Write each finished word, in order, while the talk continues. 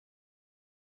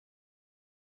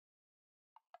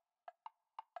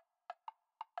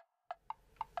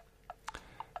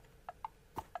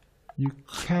You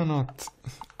cannot...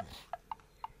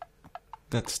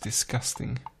 That's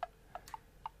disgusting.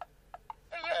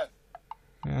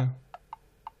 Yeah,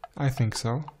 I think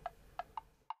so.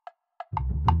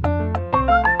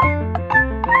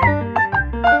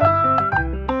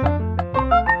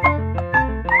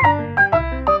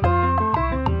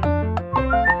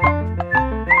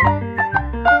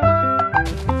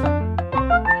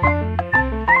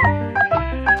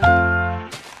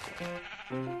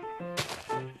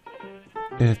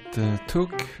 It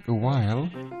took a while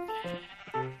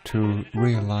to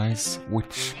realize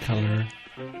which color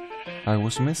I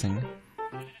was missing.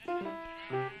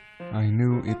 I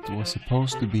knew it was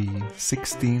supposed to be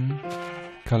 16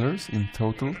 colors in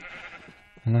total,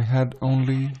 and I had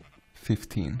only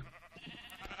 15.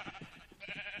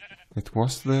 It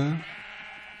was the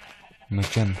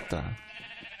magenta.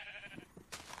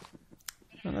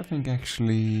 And I think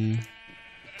actually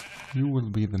you will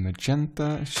be the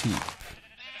magenta sheep.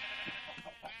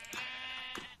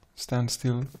 Stand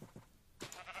still,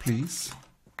 please.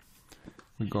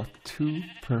 We got 2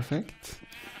 perfect.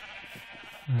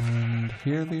 And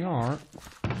here they are,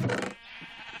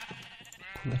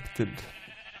 collected.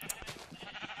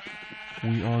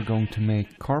 We are going to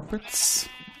make carpets,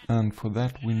 and for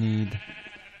that we need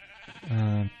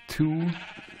 2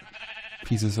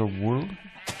 pieces of wool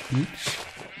each.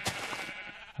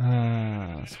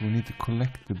 So we need to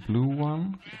collect the blue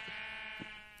one.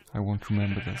 I won't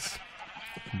remember this.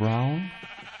 Brown,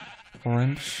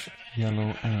 orange,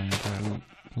 yellow, and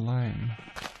lime.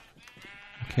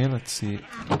 Okay, let's see.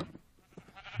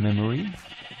 Memory,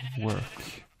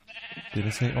 work. Did I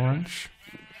say orange?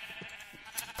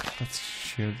 Let's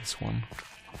share this one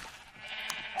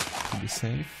to be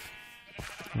safe.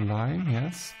 Lime,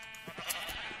 yes.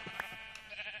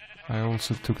 I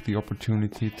also took the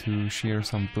opportunity to share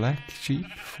some black sheep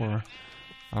for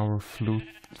our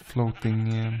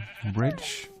floating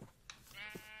bridge.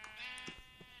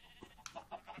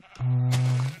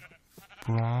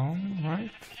 Brown,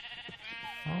 right?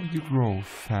 Oh, you grow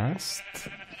fast.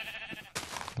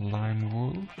 Lime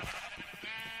wool.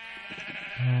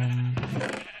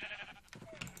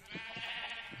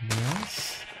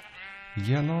 Yes.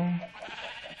 Yellow,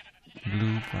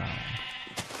 blue, brown.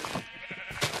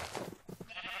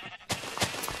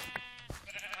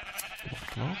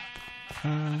 Plop,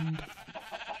 and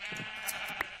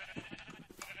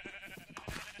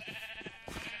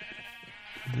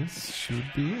this should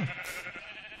be it.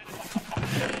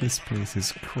 This place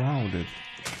is crowded.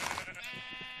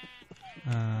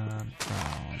 Brown.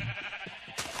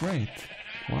 Great.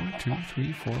 1, 2,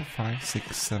 3, 4, 5,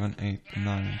 6, 7, 8,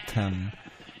 9, 10,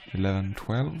 11,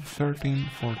 12, 13,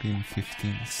 14,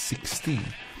 15, 16.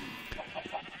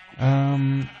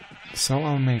 So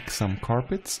I'll make some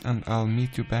carpets and I'll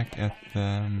meet you back at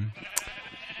the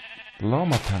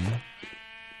llama pen.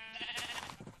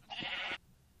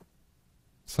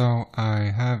 So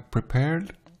I have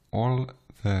prepared all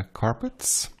the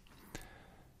carpets,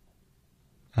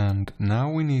 and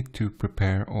now we need to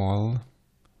prepare all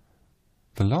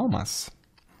the llamas,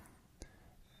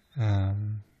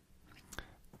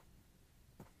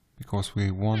 because we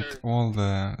want all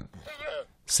the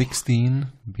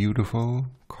 16 beautiful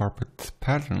carpet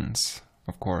patterns,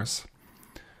 of course.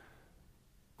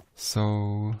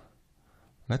 So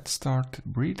let's start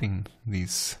breeding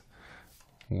these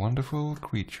wonderful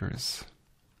creatures.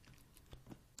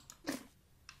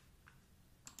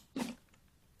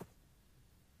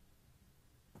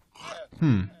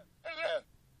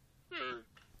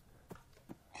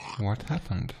 What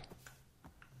happened?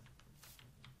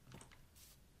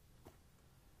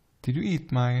 Did you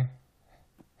eat my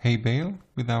hay bale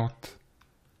without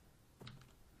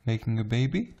making a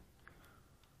baby?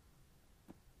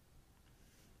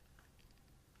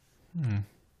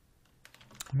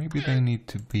 Maybe they need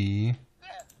to be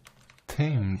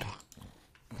tamed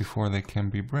before they can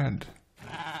be bred.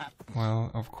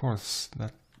 Well, of course,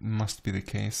 that must be the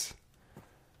case.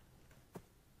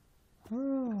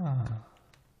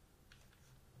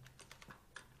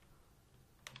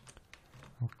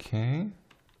 Okay.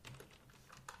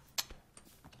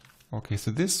 Okay,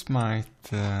 so this might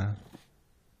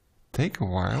take a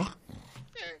while.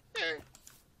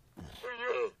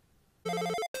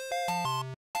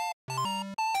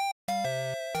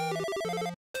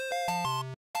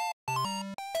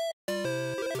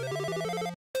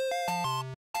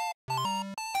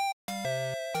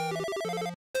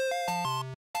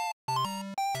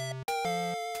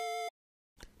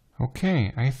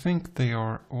 Okay, I think they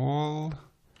are all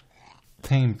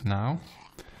tamed now.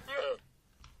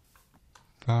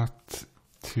 But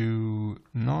to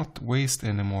not waste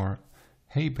any more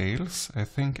hay bales, I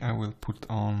think I will put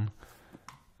on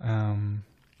the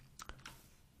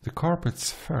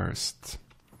carpets first,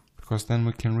 because then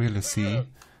we can really see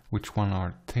which one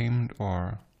are tamed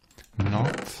or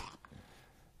not.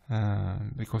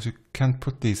 Because you can't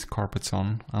put these carpets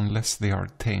on unless they are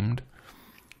tamed.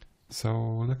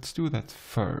 So let's do that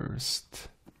first.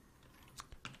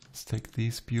 Let's take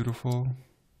these beautiful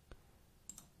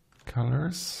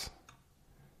colors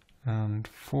and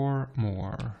 4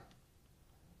 more.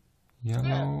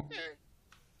 Yellow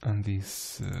and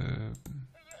these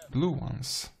blue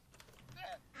ones.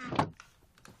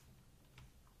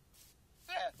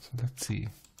 So let's see.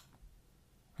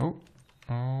 Oh,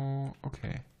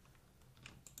 okay.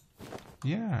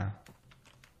 Yeah.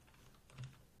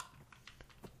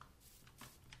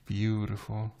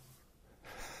 Beautiful.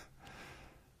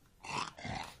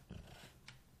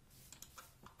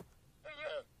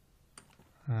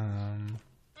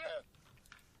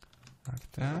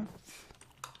 Like that.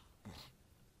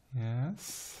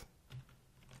 Yes.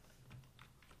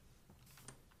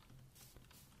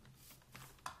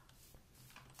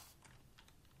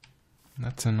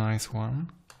 That's a nice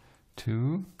one.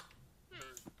 2.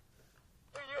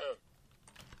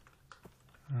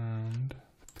 And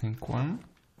the pink one.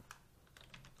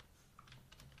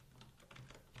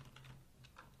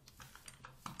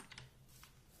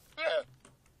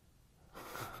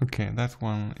 Okay, that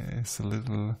one is a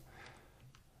little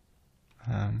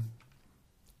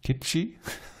kitschy.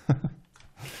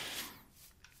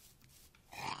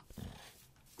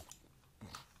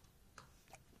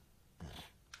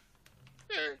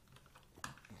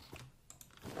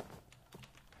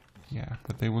 Yeah,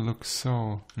 but they will look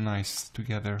so nice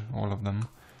together, all of them,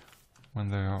 when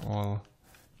they are all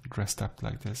dressed up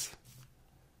like this.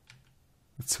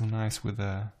 It's so nice with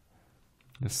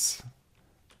this.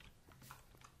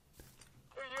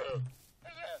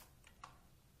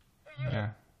 Yeah.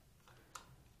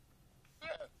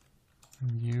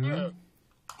 And you.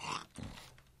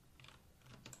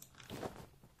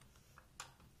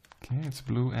 Okay, it's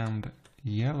blue and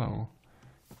yellow.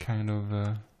 Kind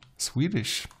of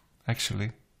Swedish,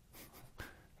 actually.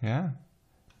 Yeah.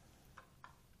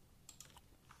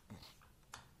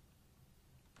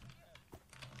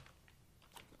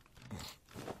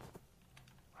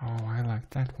 Oh, I like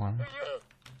that one.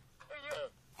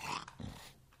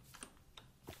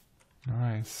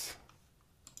 Nice.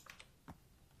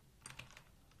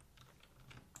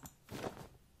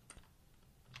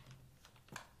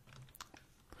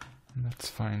 And that's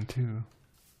fine too.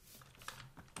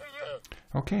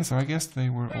 Okay, so I guess they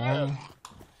were all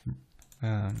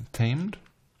tamed.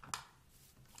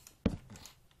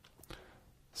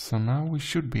 So now we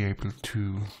should be able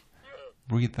to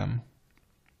breed them.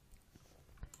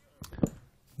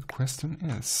 The question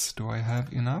is, do I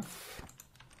have enough?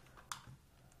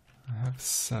 I have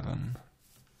 7.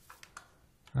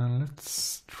 And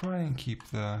let's try and keep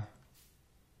the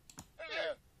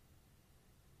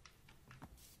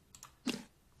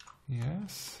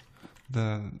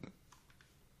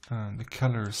the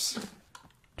colors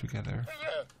together,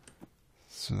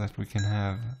 so that we can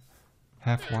have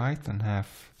half white and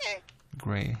half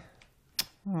gray.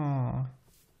 Oh,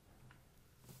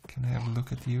 can I have a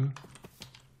look at you?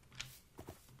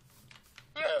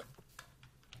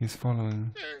 He's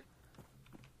following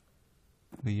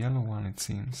the yellow one, it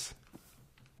seems.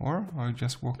 Or are you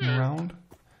just walking around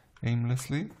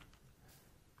aimlessly?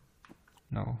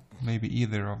 No, maybe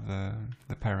either of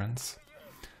the parents.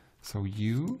 So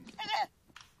you...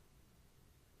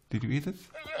 Did you eat it?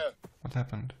 What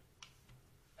happened?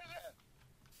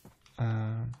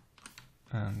 And...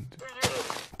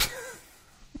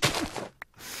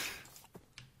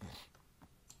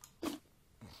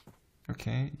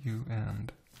 Okay, you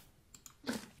and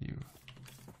you.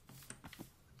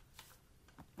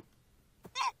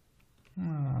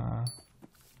 Ah.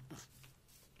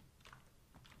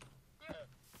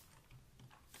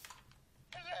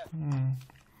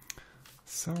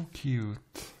 So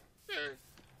cute.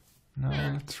 Now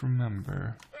let's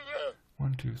remember.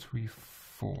 1, 2, 3,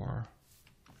 4.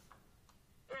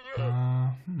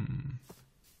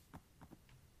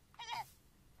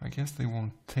 I guess they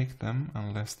won't take them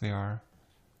unless they are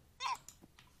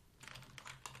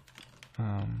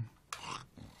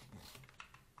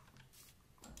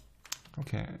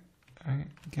okay, I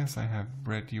guess I have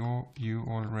read you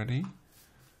already.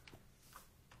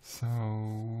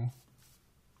 So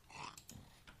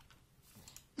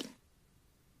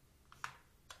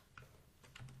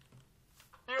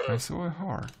I saw a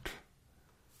heart.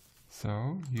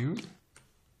 So you...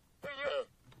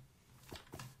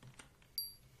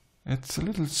 It's a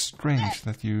little strange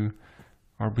that you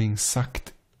are being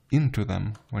sucked into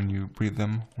them when you breed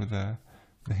them with the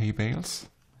hay bales.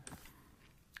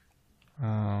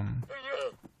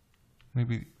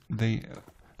 Maybe they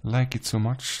like it so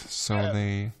much, so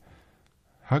they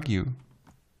hug you.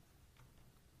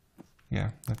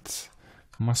 Yeah, that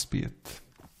must be it.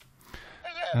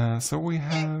 So we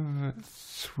have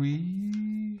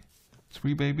three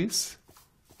babies.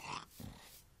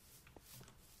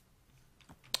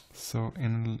 So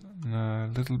in a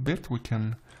little bit we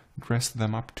can dress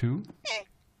them up too.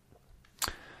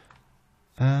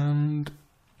 And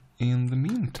in the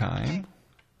meantime,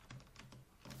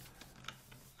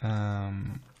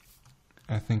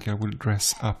 I think I will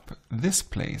dress up this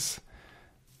place,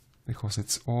 because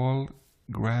it's all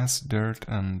grass, dirt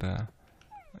and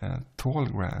tall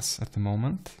grass at the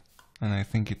moment, and I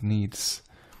think it needs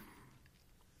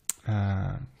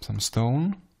some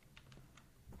stone,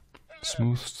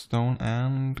 smooth stone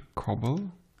and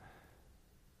cobble,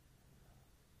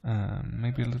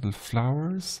 maybe a little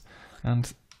flowers,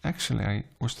 and actually I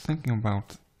was thinking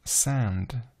about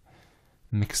sand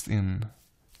mixed in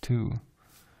too,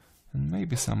 and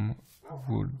maybe some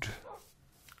wood.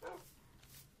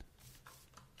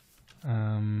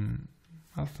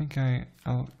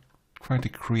 I'll try to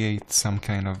create some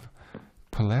kind of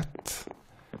palette,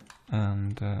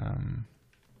 and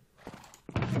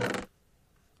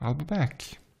I'll be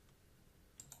back.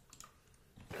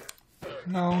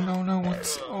 No,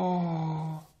 what's...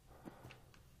 Oh...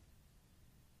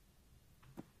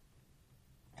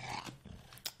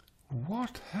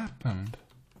 What happened?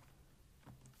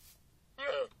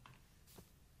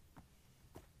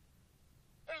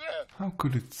 How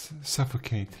could it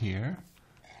suffocate here?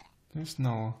 There's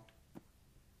no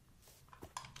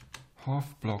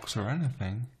half blocks or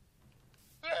anything.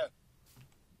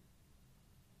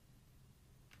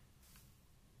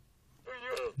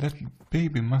 That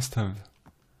baby must have...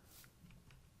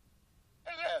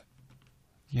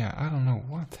 Yeah, I don't know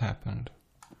what happened.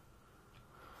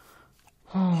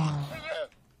 Oh.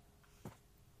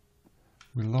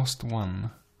 We lost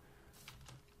one.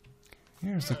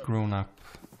 Here's a grown-up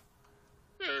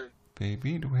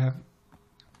baby. Do we have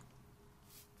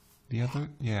the other?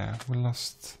 Yeah, we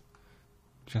lost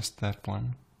just that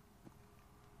one.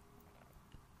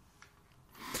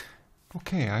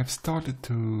 Okay, I've started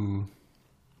to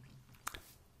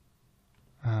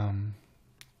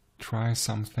try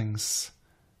some things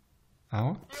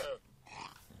out.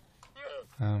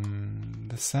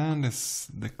 The sand is,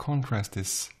 the contrast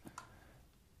is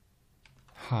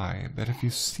high, but if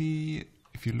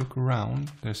you look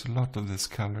around, there's a lot of this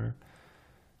color.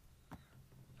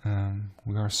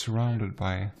 We are surrounded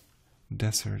by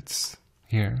deserts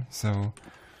here, so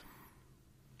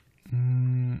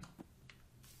I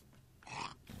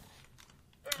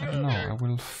don't know, I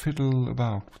will fiddle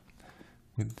about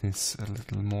with this a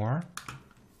little more.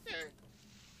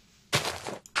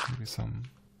 Maybe some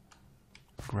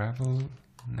gravel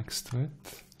next to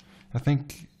it. I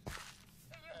think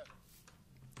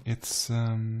it's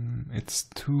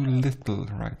too little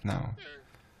right now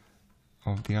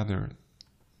of the other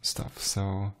stuff,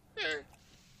 so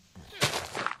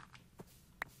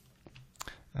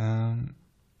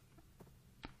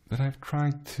but I've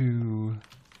tried to,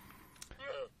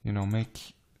 you know,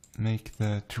 make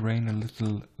the terrain a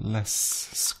little less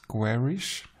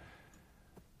squarish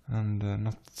and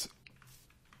not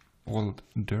all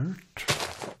dirt.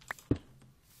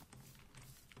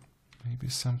 Maybe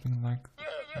something like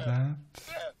that.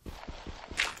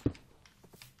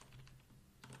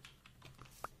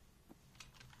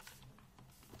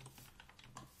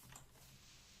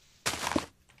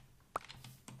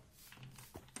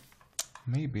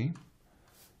 Maybe.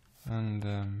 And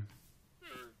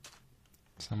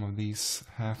some of these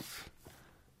half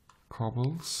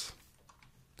cobbles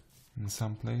in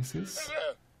some places.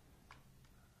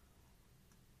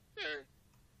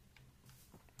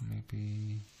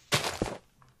 Maybe...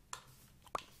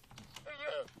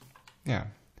 Yeah,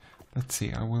 let's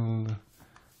see, I will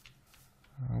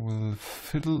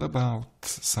fiddle about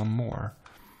some more.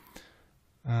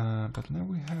 But now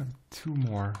we have 2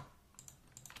 more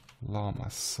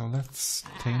llamas, so let's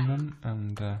tame them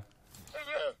and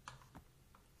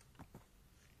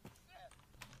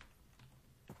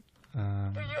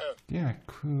yeah, I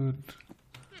could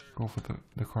go for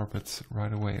the carpets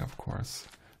right away, of course.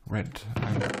 Red,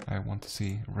 I want to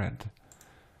see red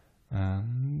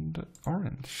and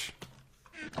orange.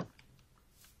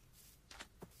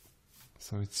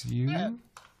 So it's you, you're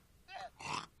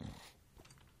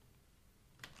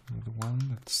the one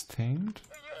that's tamed.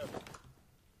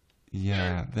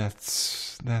 Yeah,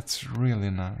 that's really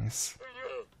nice.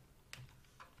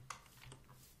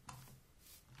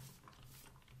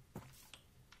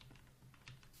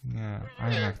 Yeah,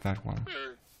 I like that one.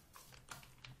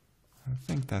 I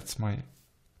think that's my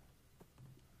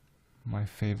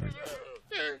favorite.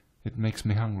 It makes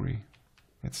me hungry.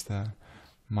 It's the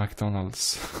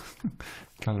McDonald's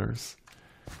colors.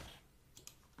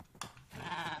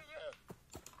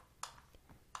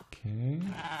 Okay.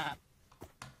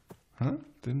 Huh?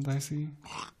 Didn't I see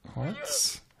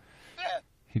hearts?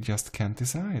 He just can't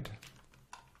decide.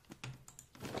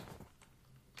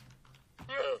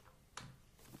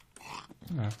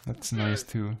 Yeah, that's nice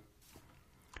too.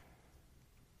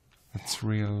 It's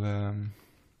real,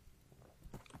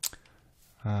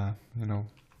 you know,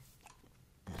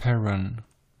 Peruvian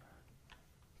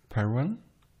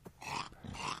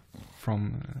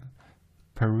from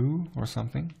Peru or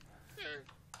something.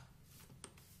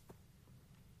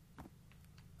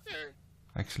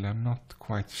 Actually, I'm not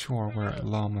quite sure where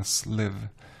llamas live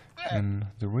in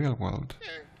the real world.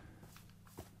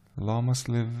 Llamas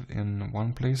live in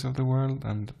one place of the world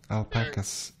and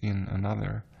alpacas in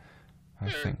another, I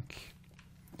think.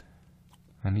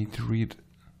 I need to read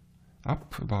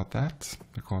up about that,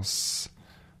 because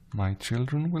my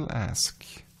children will ask.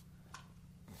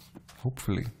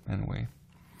 Hopefully, anyway.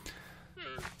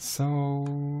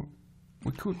 So,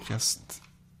 we could just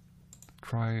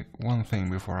try one thing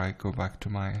before I go back to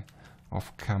my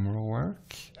off-camera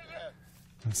work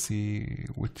and see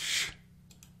which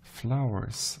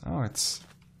flowers. Oh, it's...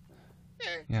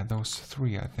 yeah, those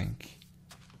three, I think.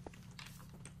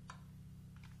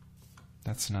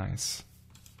 That's nice.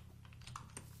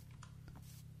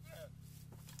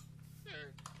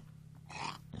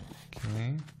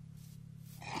 Okay.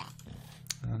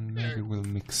 And maybe we'll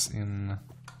mix in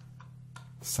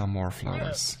some more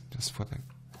flowers, just for the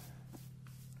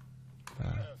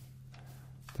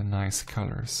nice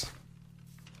colors.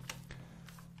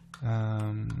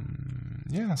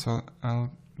 Yeah, so I'll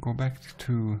go back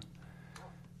to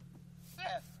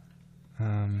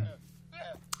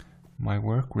my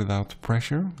work without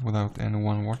pressure, without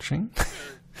anyone watching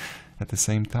at the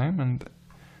same time, and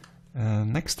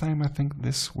next time I think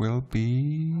this will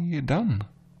be done.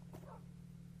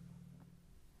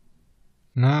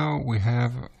 Now we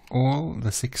have all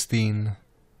the 16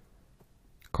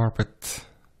 carpet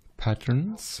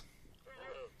patterns,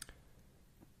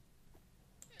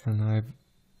 and I've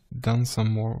done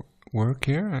some more work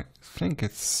here. I think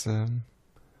it's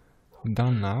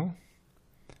done now.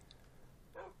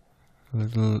 A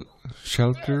little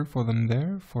shelter for them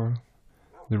there for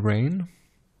the rain.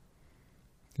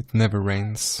 It never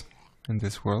rains in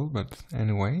this world, but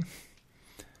anyway.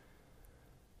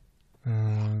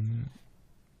 And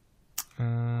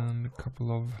a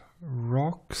couple of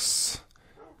rocks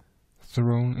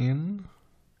thrown in.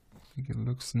 I think it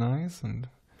looks nice, and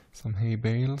some hay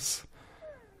bales.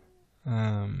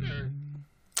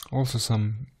 Also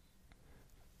some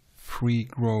free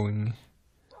growing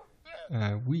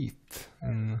wheat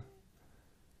in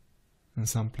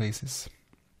some places.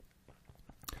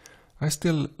 I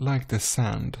still like the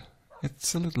sand.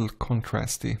 It's a little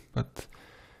contrasty, but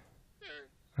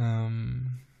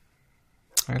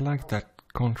I like that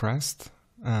contrast,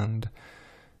 and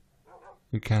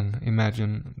you can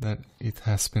imagine that it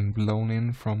has been blown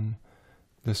in from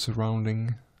the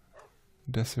surrounding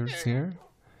deserts here,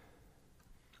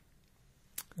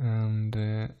 and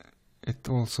it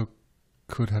also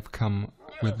could have come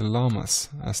with the llamas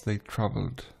as they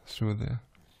traveled through the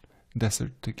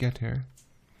desert to get here.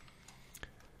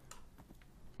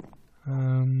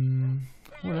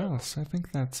 What else? I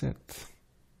think that's it.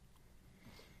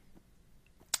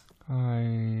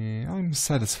 I'm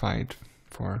satisfied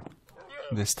for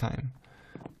this time.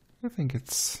 I think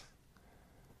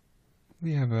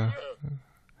we have a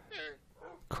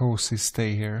cozy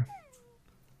stay here,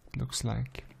 looks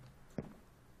like.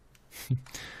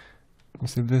 You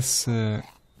see this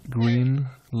green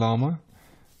llama?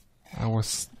 I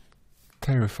was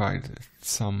terrified at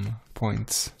some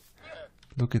points.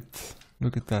 Look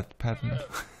at that pattern.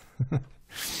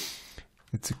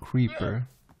 It's a creeper.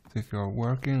 So if you're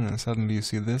working and suddenly you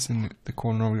see this in the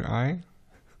corner of your eye,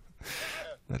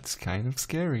 that's kind of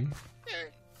scary.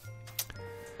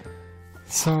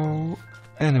 So,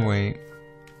 anyway,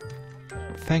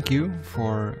 thank you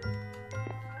for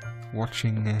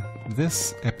watching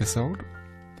this episode,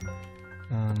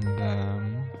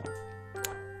 and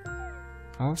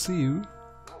I'll see you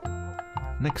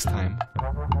next time.